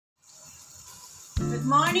Good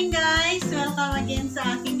morning guys! Welcome again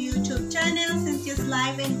sa aking YouTube channel, CYNTHIA'S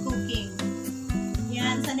Life and Cooking.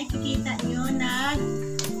 Yan, sa nakikita nyo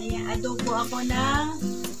adobo ako ng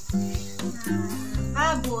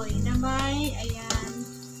baboy na may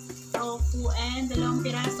tofu and 2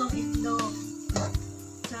 pirasong itlog.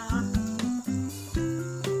 So,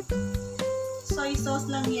 soy sauce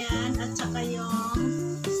lang yan at saka yung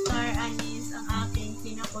star anise ang aking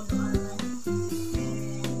pinakuluan.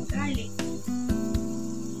 And garlic.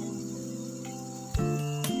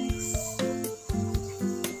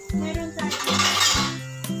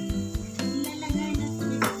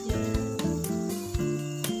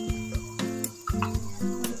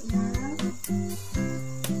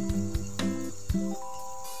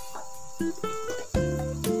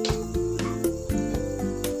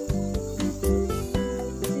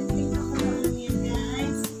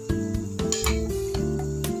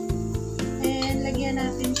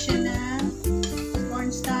 Natin siya ng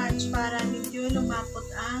cornstarch para medyo lumapot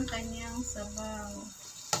ang kanyang sabaw,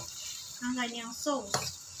 ang kanyang sauce.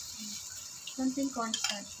 Konting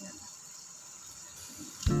cornstarch na.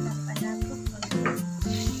 Tapalatot ko na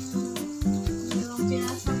yung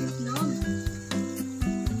pirasong itlog.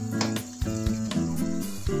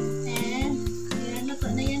 And ayan, luto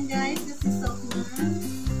na yan guys kasi soft na.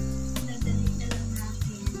 Nadali na lang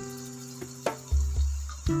natin.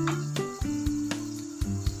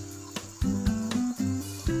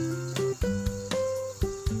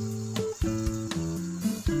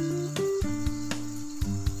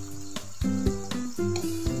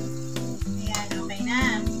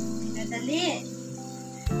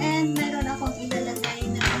 And meron akong ilalagay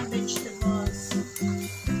na vegetables.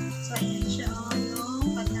 So, ayan siya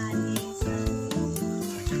yung patanis.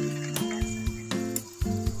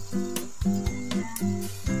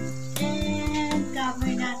 And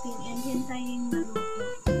cover natin and hintayin maluto.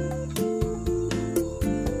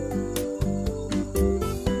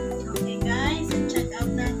 Okay guys, and check out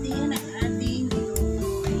natin ang ating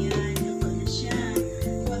niluto. Ayan, luto na siya.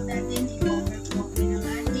 Huwag natin i-overcook ng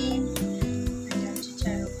ating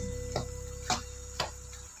chicharon.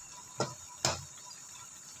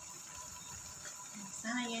 So,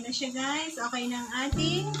 ayan na siya guys. Okay na ang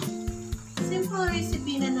ating simple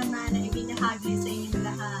recipe na naman na ibinahagi sa inyong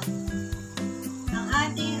lahat. Ang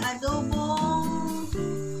ating adobong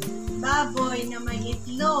baboy na may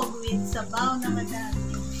itlog with sabaw na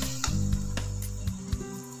madami.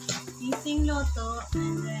 Easing loto,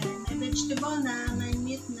 and then may vegetable na, may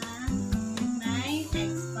meat na, may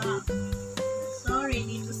eggs pa. So,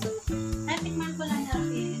 ready to serve. At tikman ko lang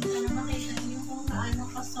natin para makita nyo kung paano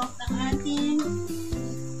ka-soft ang ating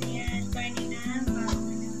karne na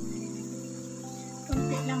baboy natin.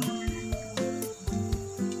 Kunti lang naman natin.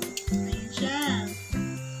 Ayan siya.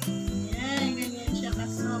 Ayan, ganyan siya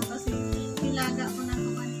ka-soft. Kasi nilaga ko na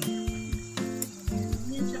ito kanina.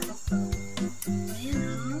 Ganyan siya ka-soft. Ayan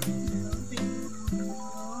o.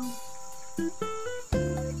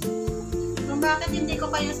 Kung bakit hindi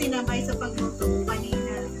ko kayo sinabay sa pagluto ko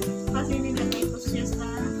kanina. Kasi nilagay ko siya sa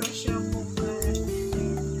pressure cooker.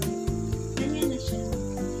 Ganyan na siya.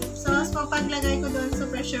 So, paglagay ko doon sa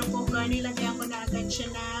pressure cooker, nilagyan ko na agad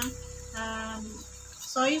siya ng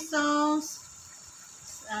soy sauce,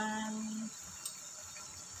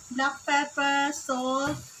 black pepper,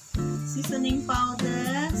 salt, seasoning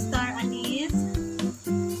powder, star anise.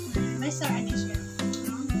 May star anise siya.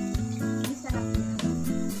 May sarap na.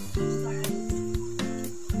 Star anise.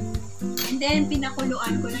 And then,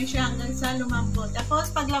 pinakuluan ko lang siya hanggang sa lumambot.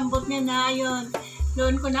 Tapos, paglambot niya na yun,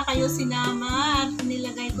 doon ko na kayo sinama at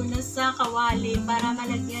nilagay ko na sa kawali para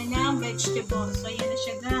malagyan ng vegetables. So, ayan na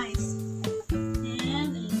siya guys.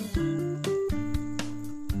 And, ayan.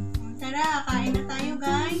 Tara, kain na tayo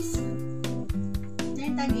guys.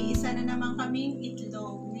 Then, tagi-isa na naman kaming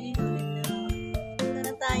itlog.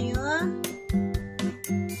 Tara tayo.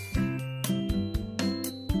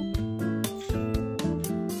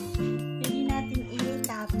 Pwede natin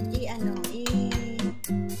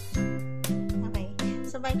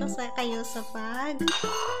sabay ko sa kayo sa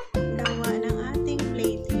paggawa ng ating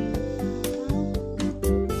plating.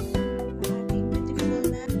 Ating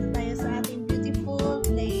beautiful na tayo sa ating beautiful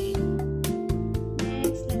plate.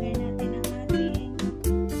 Next, lagay natin ang ating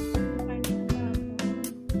karne ng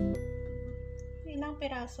baboy. Ilang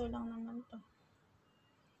piraso lang naman to.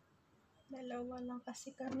 2 lang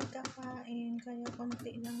kasi kami kakain, kaya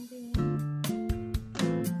konti lang din.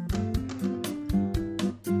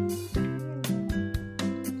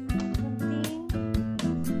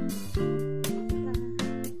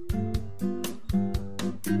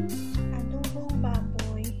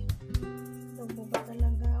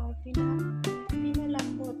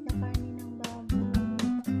 Pinalambot na kanin ng baboy.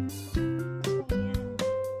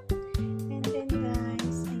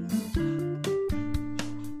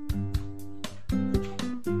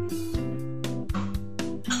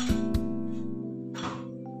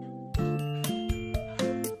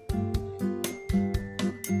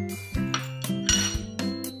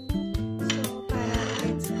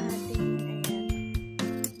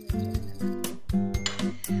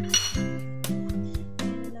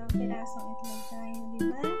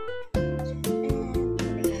 Diba? And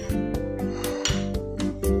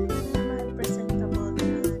para mag-presentable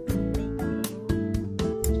na ating baking.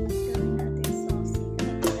 Gawin natin saucy.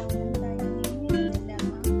 Kaya lang tayo ngayon.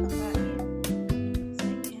 Lamang kakain. So,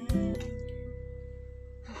 yan.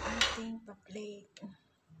 Ang ating pa-plate.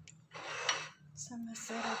 Sa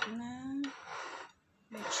masarap na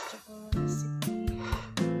vegetable recipe.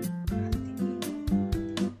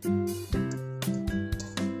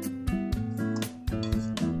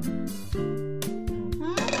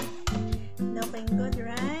 Looking good,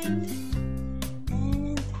 right?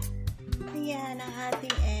 And ayan ang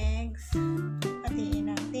ating eggs.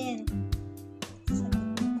 Patiin natin sa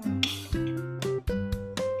gitna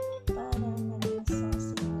para maging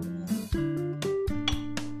saucy namin.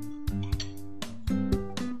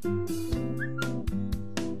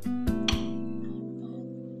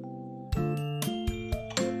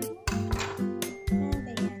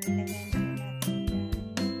 And ayan, nilagay natin yan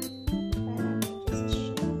para medyo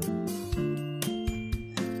siya.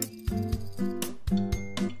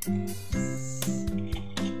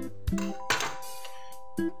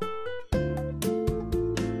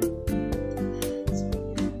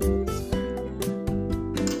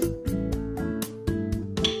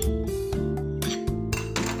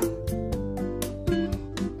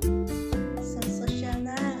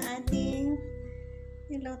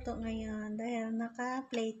 Niluto ngayon dahil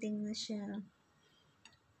naka-plating na siya.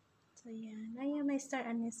 So, yan. Ayan, may star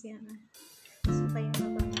anise yan. So, kaya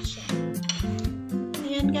mabango siya.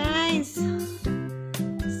 Ayan, guys.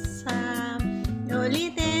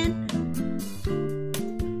 Ulitin.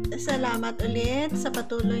 Salamat ulit sa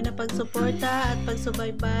patuloy na pagsuporta at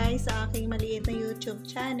pagsubaybay sa aking maliit na YouTube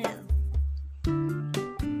channel.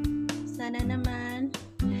 Sana naman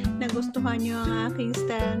nagustuhan nyo ang aking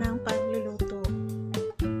style ng pagluluto.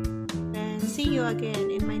 See you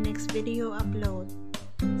again in my next video upload.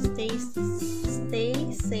 Stay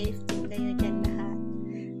safe din kayo dyan lahat.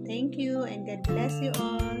 Thank you and God bless you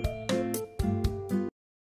all.